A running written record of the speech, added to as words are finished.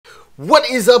What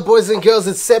is up, boys and girls?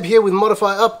 It's Seb here with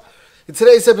Modify Up. In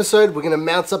today's episode, we're going to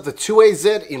mount up the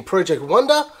 2AZ in Project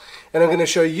Wonder, and I'm going to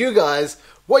show you guys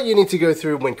what you need to go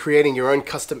through when creating your own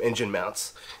custom engine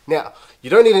mounts. Now,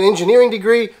 you don't need an engineering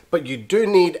degree, but you do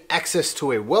need access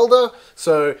to a welder.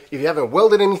 So if you haven't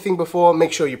welded anything before,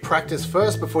 make sure you practice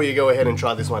first before you go ahead and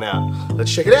try this one out.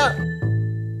 Let's check it out.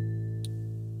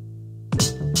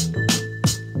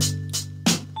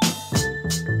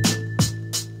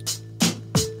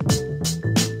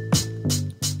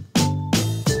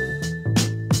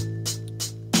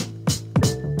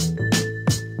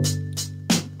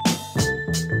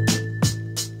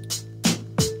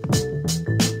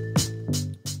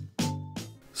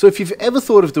 So if you've ever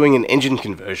thought of doing an engine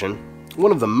conversion,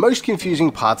 one of the most confusing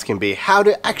parts can be how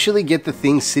to actually get the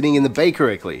thing sitting in the bay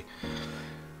correctly.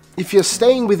 If you're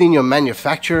staying within your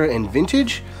manufacturer and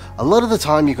vintage, a lot of the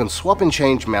time you can swap and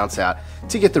change mounts out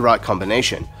to get the right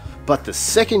combination. But the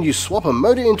second you swap a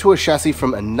motor into a chassis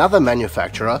from another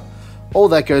manufacturer, all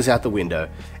that goes out the window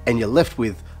and you're left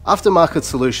with aftermarket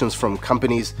solutions from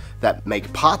companies that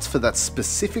make parts for that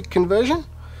specific conversion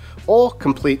or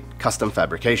complete custom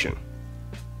fabrication.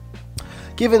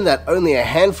 Given that only a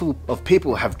handful of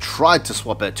people have tried to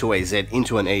swap a 2AZ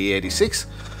into an AE86,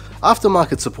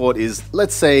 aftermarket support is,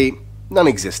 let's say,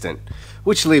 non-existent,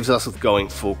 which leaves us with going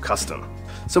full custom.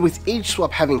 So with each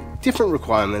swap having different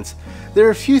requirements, there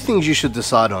are a few things you should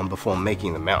decide on before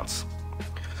making the mounts.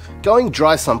 Going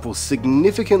dry sump will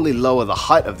significantly lower the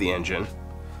height of the engine.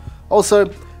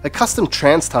 Also, a custom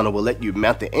trans tunnel will let you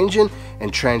mount the engine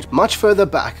and trans much further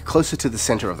back, closer to the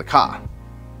center of the car.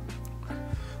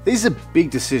 These are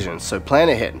big decisions, so plan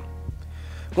ahead.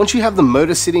 Once you have the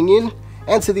motor sitting in,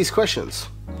 answer these questions.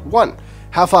 1.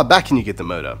 How far back can you get the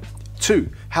motor? 2.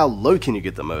 How low can you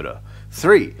get the motor?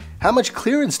 3. How much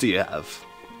clearance do you have?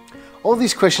 All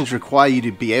these questions require you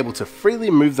to be able to freely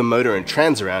move the motor and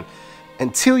trans around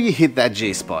until you hit that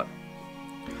G-spot.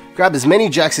 Grab as many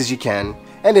jacks as you can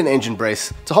and an engine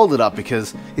brace to hold it up,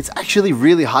 because it's actually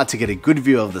really hard to get a good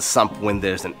view of the sump when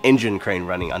there's an engine crane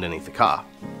running underneath the car.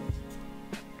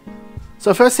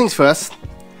 So first things first,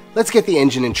 let's get the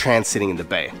engine and trans sitting in the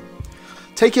bay.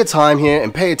 Take your time here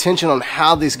and pay attention on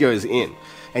how this goes in,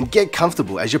 and get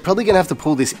comfortable, as you're probably going to have to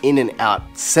pull this in and out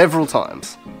several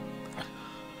times.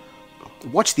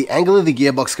 Watch the angle of the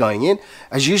gearbox going in,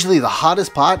 as usually the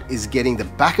hardest part is getting the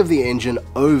back of the engine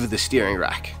over the steering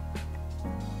rack.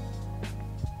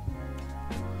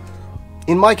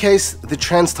 In my case, the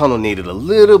trans tunnel needed a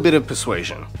little bit of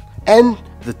persuasion, and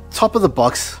the top of the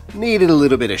box needed a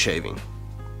little bit of shaving.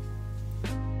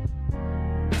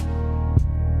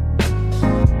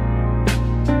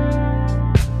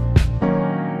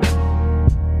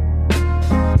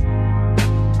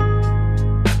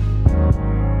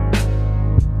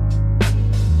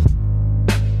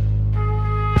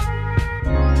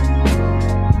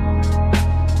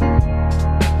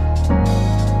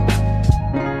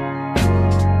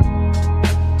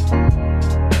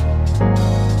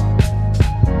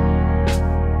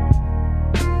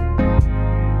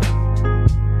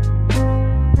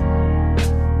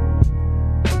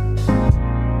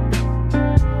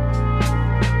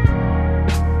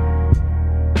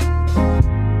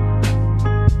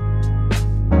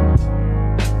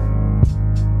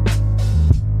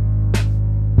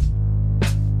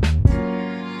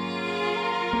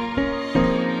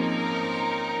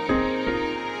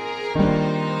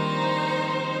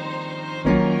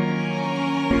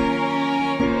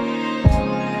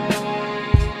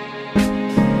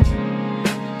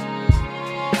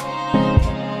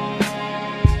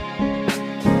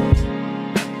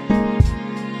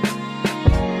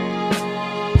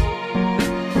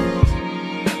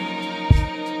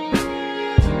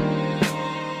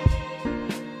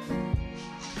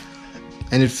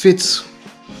 And it fits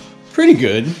pretty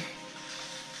good.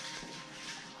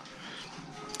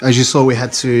 As you saw, we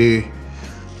had to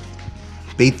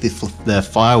beat the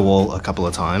firewall a couple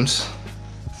of times.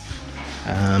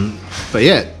 But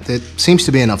yeah, there seems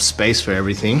to be enough space for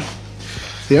everything.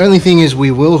 The only thing is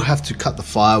we will have to cut the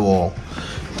firewall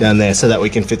down there so that we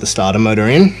can fit the starter motor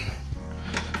in.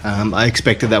 I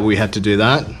expected that we had to do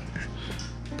that,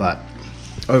 but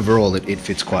overall it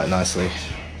fits quite nicely.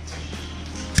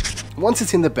 Once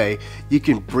it's in the bay, you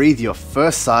can breathe your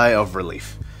first sigh of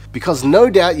relief, because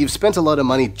no doubt you've spent a lot of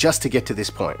money just to get to this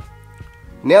point.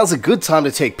 Now's a good time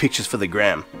to take pictures for the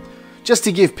gram, just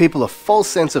to give people a false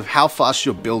sense of how fast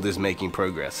your build is making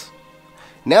progress.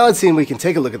 Now it's in, we can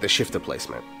take a look at the shifter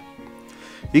placement.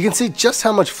 You can see just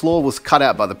how much floor was cut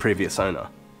out by the previous owner.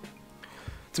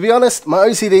 To be honest, my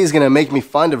OCD is going to make me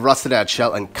find a rusted out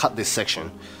shell and cut this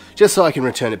section, just so I can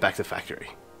return it back to factory.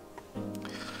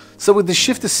 So with the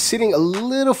shifter sitting a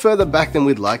little further back than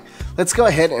we'd like, let's go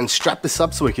ahead and strap this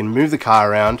up so we can move the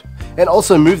car around and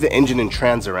also move the engine and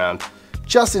trans around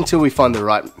just until we find the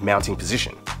right mounting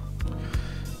position.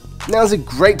 Now's a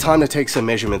great time to take some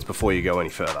measurements before you go any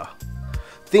further.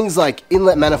 Things like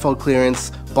inlet manifold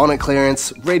clearance, bonnet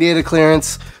clearance, radiator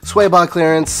clearance, sway bar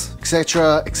clearance,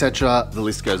 etc, etc, the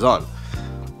list goes on.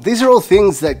 These are all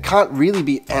things that can't really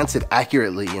be answered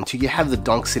accurately until you have the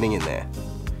donk sitting in there.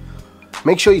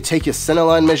 Make sure you take your center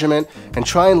line measurement and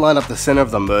try and line up the center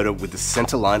of the motor with the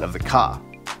center line of the car.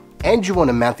 And you want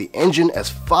to mount the engine as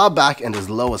far back and as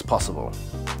low as possible.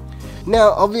 Now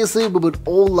obviously we would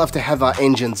all love to have our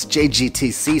engines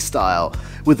JGTC style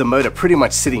with the motor pretty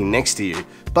much sitting next to you,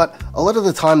 but a lot of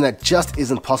the time that just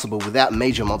isn't possible without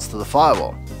major mods to the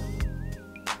firewall.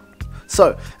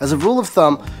 So as a rule of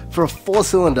thumb, for a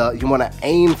 4-cylinder you want to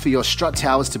aim for your strut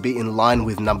towers to be in line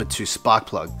with number 2 spark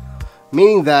plug.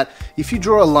 Meaning that if you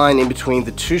draw a line in between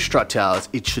the 2 strut towers,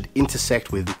 it should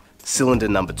intersect with cylinder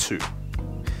number 2.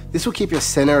 This will keep your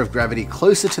center of gravity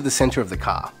closer to the center of the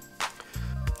car.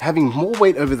 Having more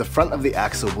weight over the front of the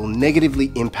axle will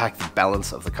negatively impact the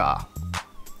balance of the car.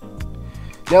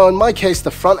 Now in my case,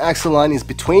 the front axle line is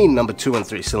between number 2 and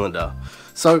 3 cylinder,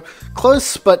 so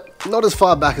close but not as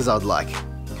far back as I'd like.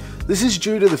 This is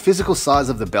due to the physical size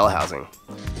of the bell housing.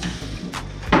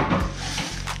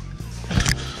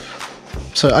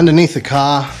 So underneath the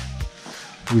car,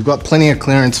 we've got plenty of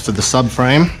clearance for the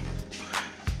subframe.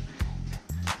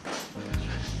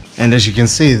 And as you can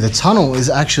see, the tunnel is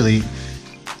actually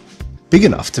big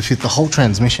enough to fit the whole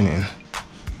transmission in.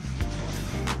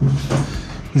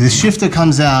 The shifter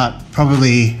comes out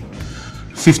probably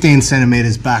 15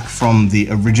 centimeters back from the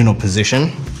original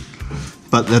position,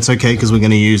 but that's okay because we're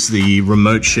going to use the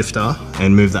remote shifter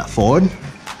and move that forward.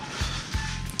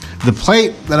 The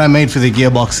plate that I made for the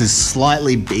gearbox is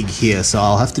slightly big here, so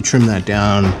I'll have to trim that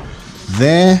down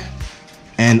there,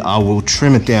 and I will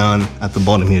trim it down at the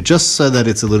bottom here just so that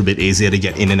it's a little bit easier to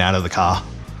get in and out of the car.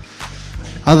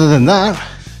 Other than that,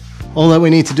 all that we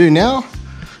need to do now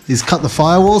is cut the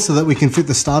firewall so that we can fit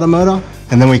the starter motor,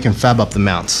 and then we can fab up the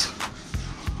mounts.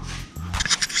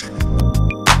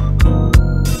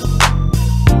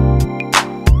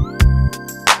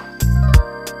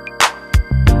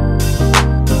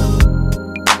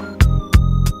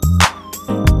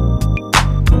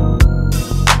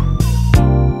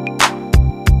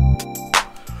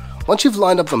 Once you've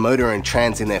lined up the motor and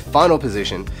trans in their final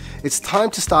position, it's time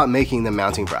to start making the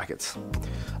mounting brackets.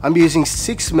 I'm using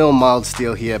 6mm mild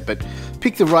steel here, but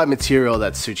pick the right material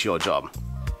that suits your job.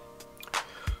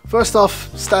 First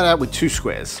off, start out with 2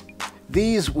 squares.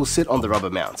 These will sit on the rubber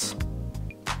mounts.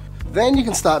 Then you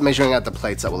can start measuring out the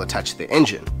plates that will attach to the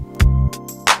engine.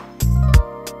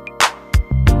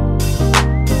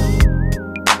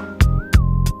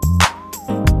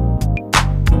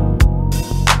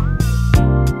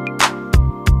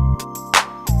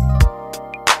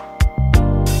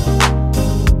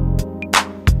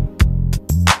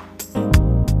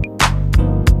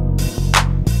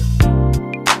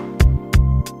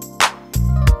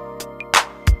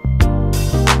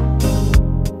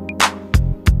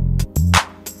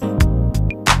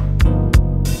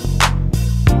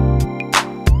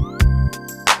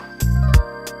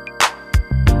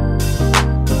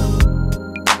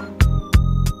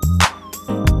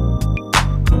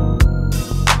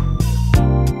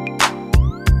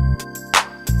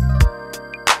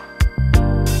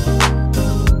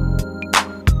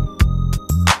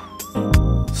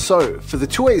 So for the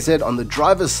 2AZ on the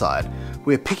driver's side,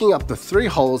 we're picking up the 3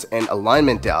 holes and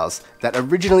alignment dowels that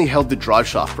originally held the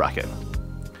driveshaft bracket.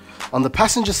 On the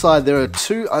passenger side, there are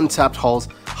 2 untapped holes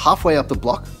halfway up the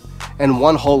block and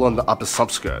 1 hole on the upper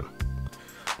sump skirt.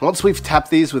 Once we've tapped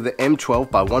these with the M12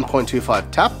 by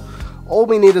 1.25 tap, all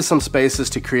we need is some spaces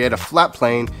to create a flat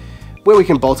plane where we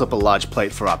can bolt up a large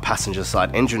plate for our passenger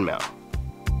side engine mount.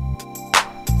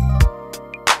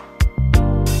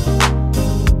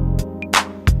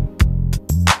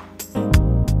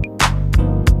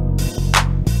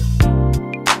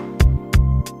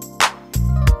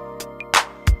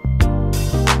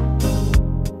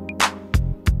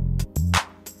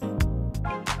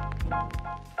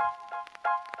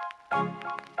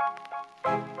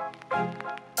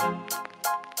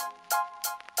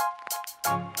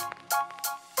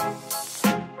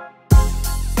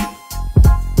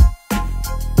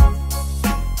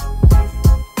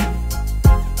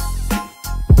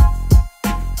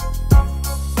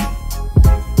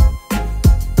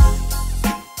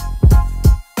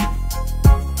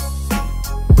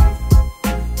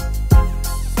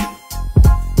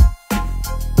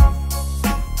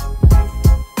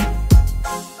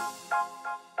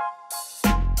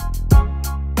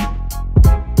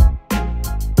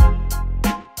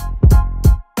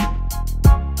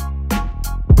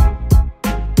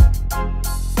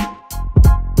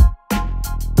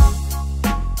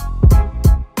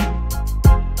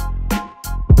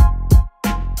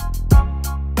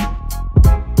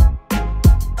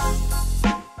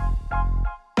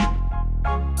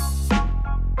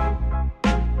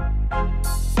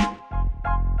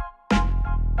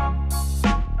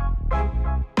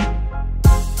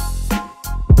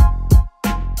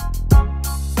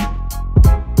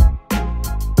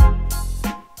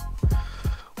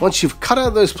 Once you've cut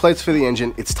out those plates for the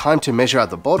engine, it's time to measure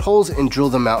out the bolt holes and drill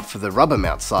them out for the rubber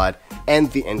mount side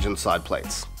and the engine side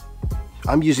plates.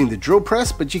 I'm using the drill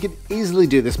press, but you can easily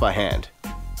do this by hand.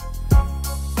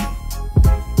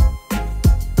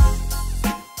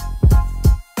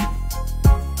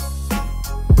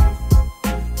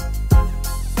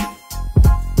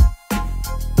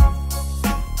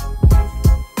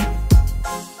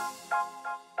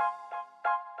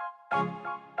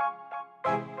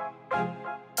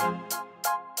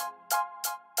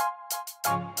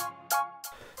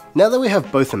 Now that we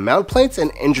have both the mount plates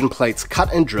and engine plates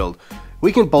cut and drilled,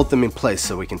 we can bolt them in place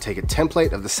so we can take a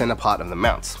template of the center part of the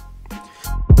mounts.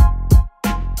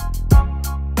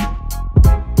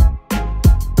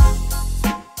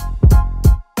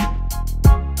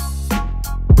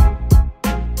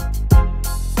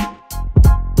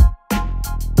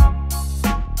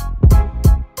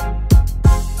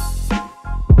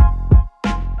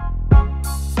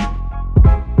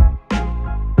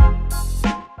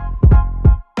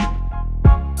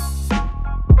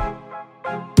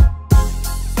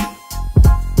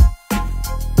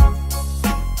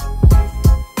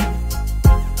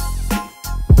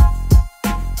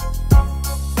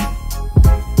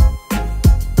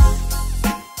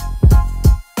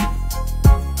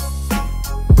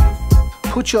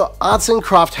 Put your arts and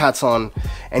craft hats on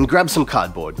and grab some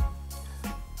cardboard.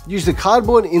 Use the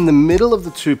cardboard in the middle of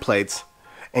the two plates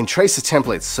and trace the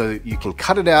templates so you can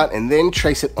cut it out and then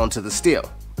trace it onto the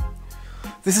steel.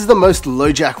 This is the most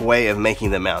low-jack way of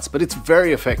making the mounts, but it's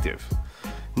very effective.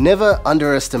 Never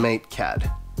underestimate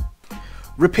CAD.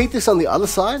 Repeat this on the other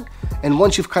side, and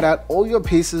once you've cut out all your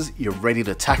pieces, you're ready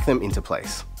to tack them into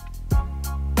place.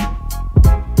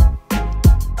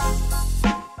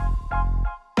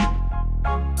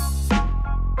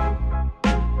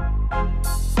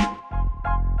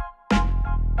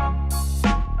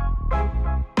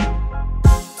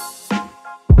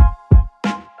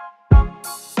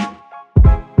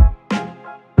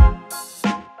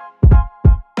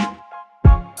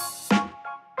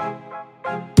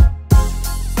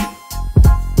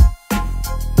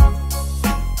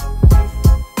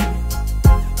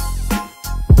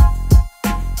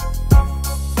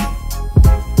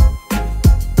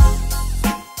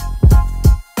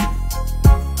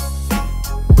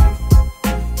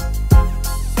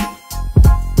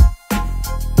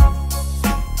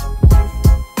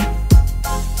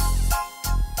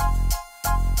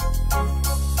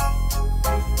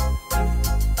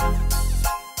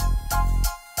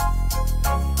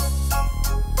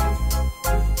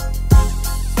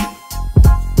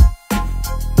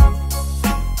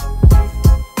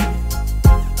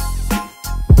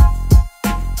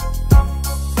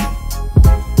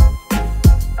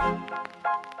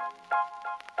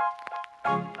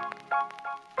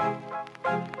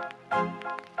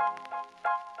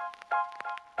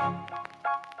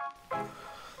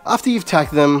 After you've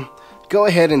tacked them, go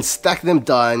ahead and stack them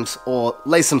dimes or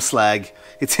lay some slag.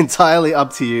 It's entirely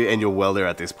up to you and your welder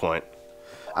at this point.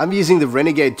 I'm using the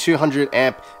Renegade 200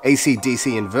 amp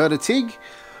AC/DC inverter TIG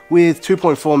with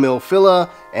 2.4mm filler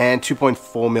and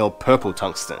 2.4mm purple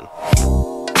tungsten.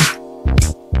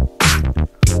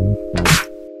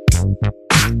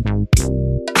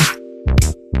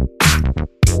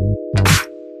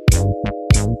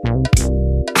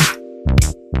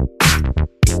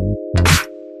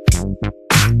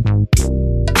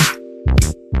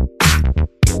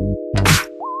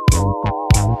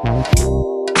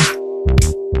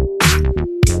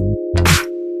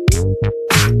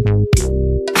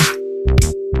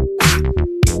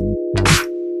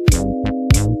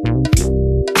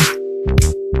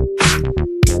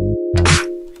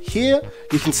 Here,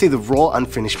 you can see the raw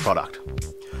unfinished product.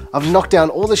 I've knocked down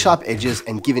all the sharp edges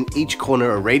and given each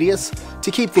corner a radius to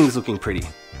keep things looking pretty.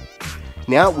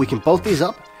 Now we can bolt these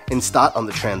up and start on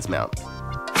the trans mount.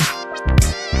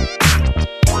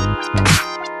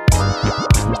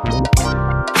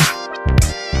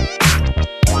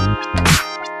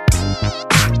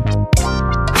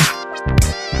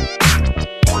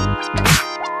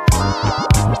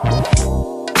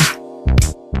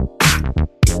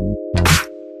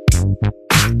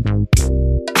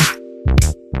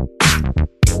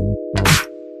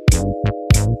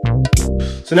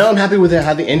 So now I'm happy with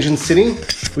how the engine's sitting.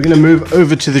 We're gonna move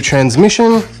over to the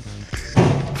transmission.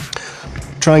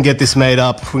 Try and get this made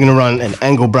up. We're gonna run an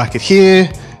angle bracket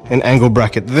here, an angle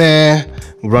bracket there,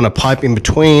 we'll run a pipe in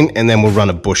between, and then we'll run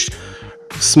a bush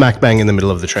smack bang in the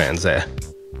middle of the trans there.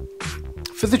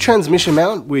 For the transmission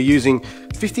mount, we're using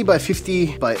 50 by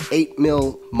 50 by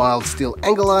 8mm mild steel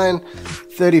angle iron,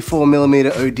 34mm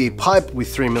OD pipe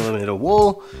with 3mm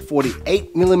wall,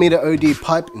 48mm OD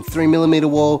pipe and 3mm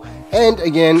wall, and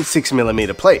again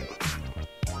 6mm plate.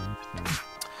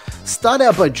 Start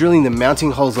out by drilling the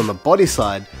mounting holes on the body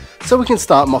side so we can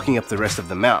start mocking up the rest of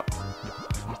the mount.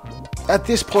 At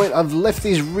this point, I've left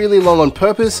these really long on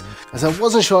purpose as I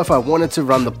wasn't sure if I wanted to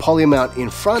run the poly mount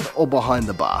in front or behind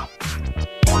the bar.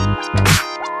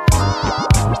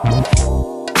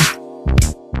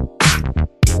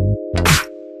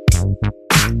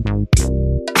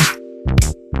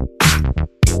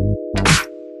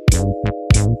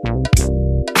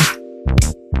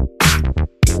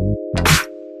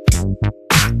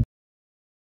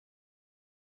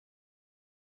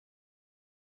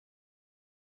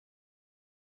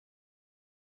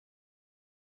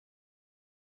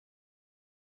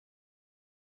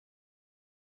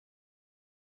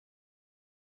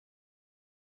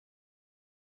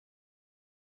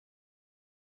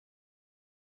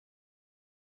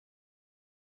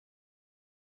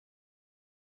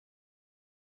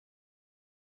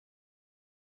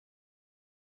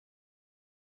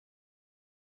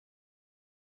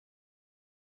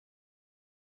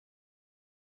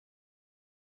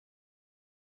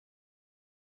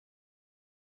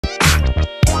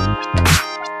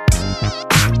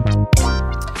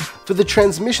 For the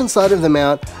transmission side of the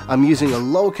mount, I'm using a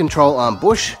lower control arm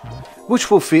bush,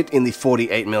 which will fit in the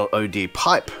 48mm OD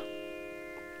pipe.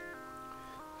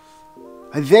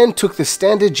 I then took the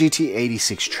standard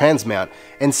GT86 trans mount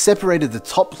and separated the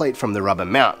top plate from the rubber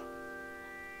mount.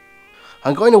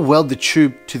 I'm going to weld the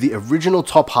tube to the original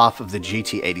top half of the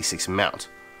GT86 mount.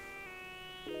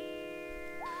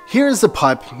 Here is the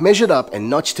pipe measured up and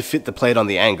notched to fit the plate on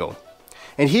the angle.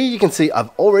 And here you can see I've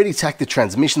already tacked the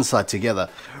transmission side together,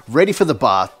 ready for the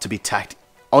bar to be tacked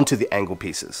onto the angle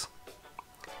pieces.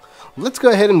 Let's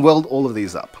go ahead and weld all of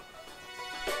these up.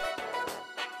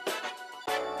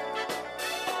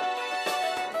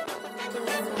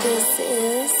 This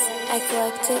is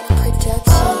Eclectic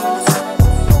Productions.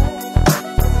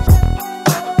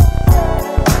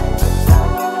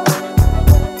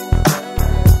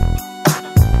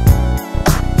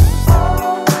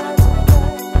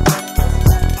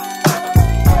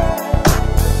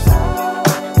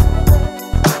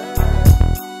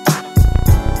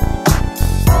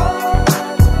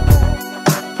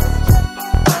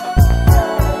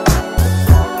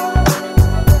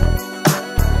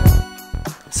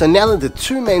 So now that the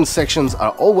two main sections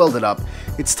are all welded up,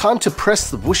 it's time to press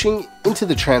the bushing into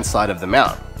the trans side of the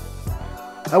mount.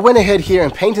 I went ahead here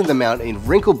and painted the mount in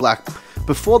wrinkle black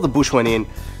before the bush went in,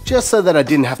 just so that I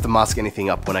didn't have to mask anything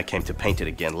up when I came to paint it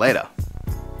again later.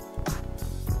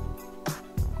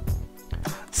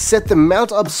 Set the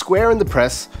mount up square in the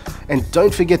press, and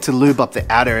don't forget to lube up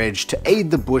the outer edge to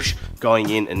aid the bush going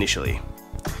in initially.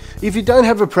 If you don't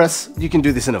have a press, you can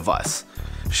do this in a vise.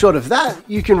 Short of that,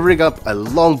 you can rig up a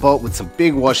long bolt with some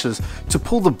big washers to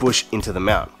pull the bush into the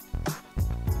mount.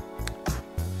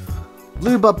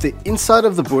 Lube up the inside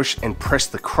of the bush and press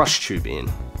the crush tube in.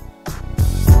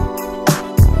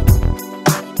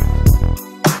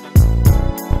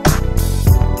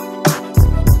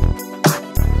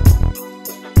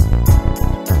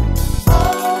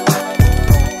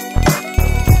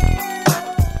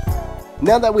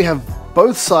 Now that we have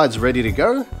both sides ready to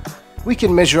go, we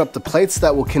can measure up the plates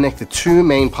that will connect the two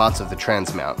main parts of the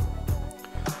trans mount.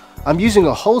 I'm using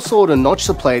a hole saw to notch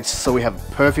the plates so we have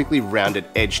a perfectly rounded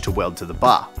edge to weld to the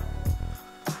bar.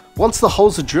 Once the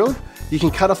holes are drilled, you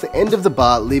can cut off the end of the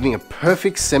bar, leaving a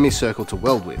perfect semicircle to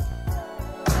weld with.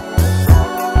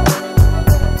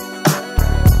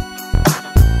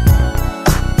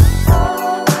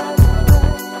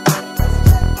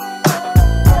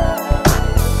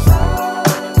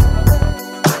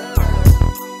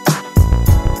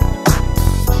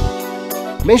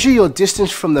 Measure your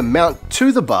distance from the mount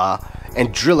to the bar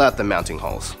and drill out the mounting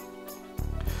holes.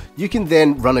 You can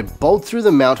then run a bolt through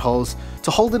the mount holes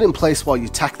to hold it in place while you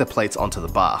tack the plates onto the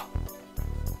bar.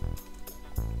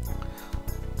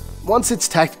 Once it's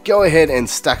tacked, go ahead and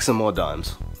stack some more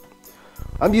dimes.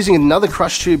 I'm using another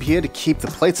crush tube here to keep the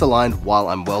plates aligned while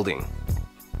I'm welding.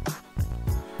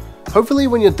 Hopefully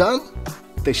when you're done,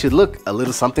 they should look a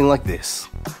little something like this.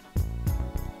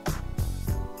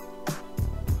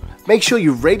 Make sure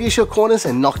you radius your corners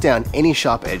and knock down any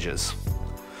sharp edges.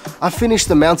 I've finished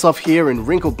the mounts off here in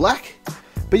wrinkle black,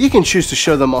 but you can choose to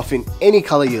show them off in any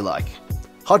color you like.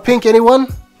 Hot pink, anyone?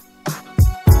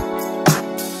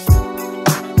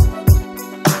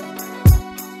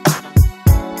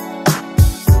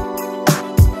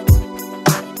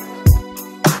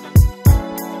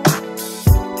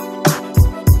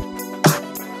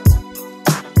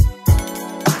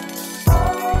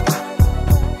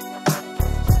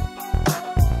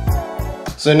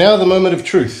 So now the moment of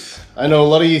truth. I know a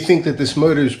lot of you think that this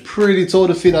motor is pretty tall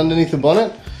to fit underneath the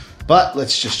bonnet, but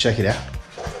let's just check it out.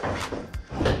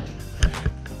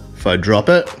 If I drop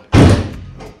it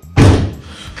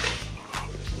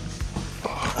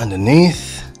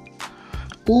underneath,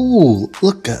 ooh,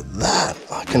 look at that.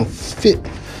 I can fit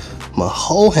my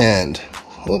whole hand.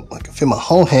 Oh, I can fit my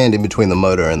whole hand in between the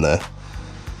motor and the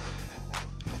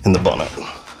bonnet.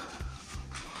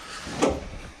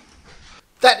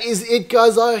 That is it,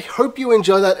 guys. I hope you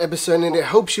enjoyed that episode and it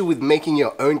helps you with making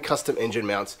your own custom engine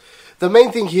mounts. The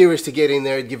main thing here is to get in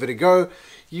there and give it a go.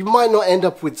 You might not end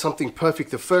up with something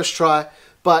perfect the first try,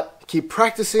 but keep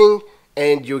practicing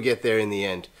and you'll get there in the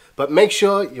end. But make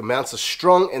sure your mounts are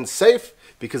strong and safe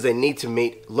because they need to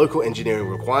meet local engineering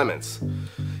requirements.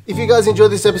 If you guys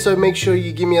enjoyed this episode, make sure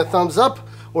you give me a thumbs up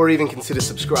or even consider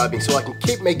subscribing so I can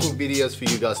keep making videos for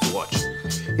you guys to watch.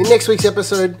 In next week's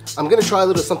episode, I'm going to try a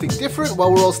little something different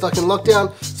while we're all stuck in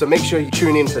lockdown, so make sure you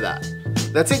tune in for that.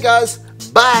 That's it, guys.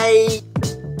 Bye!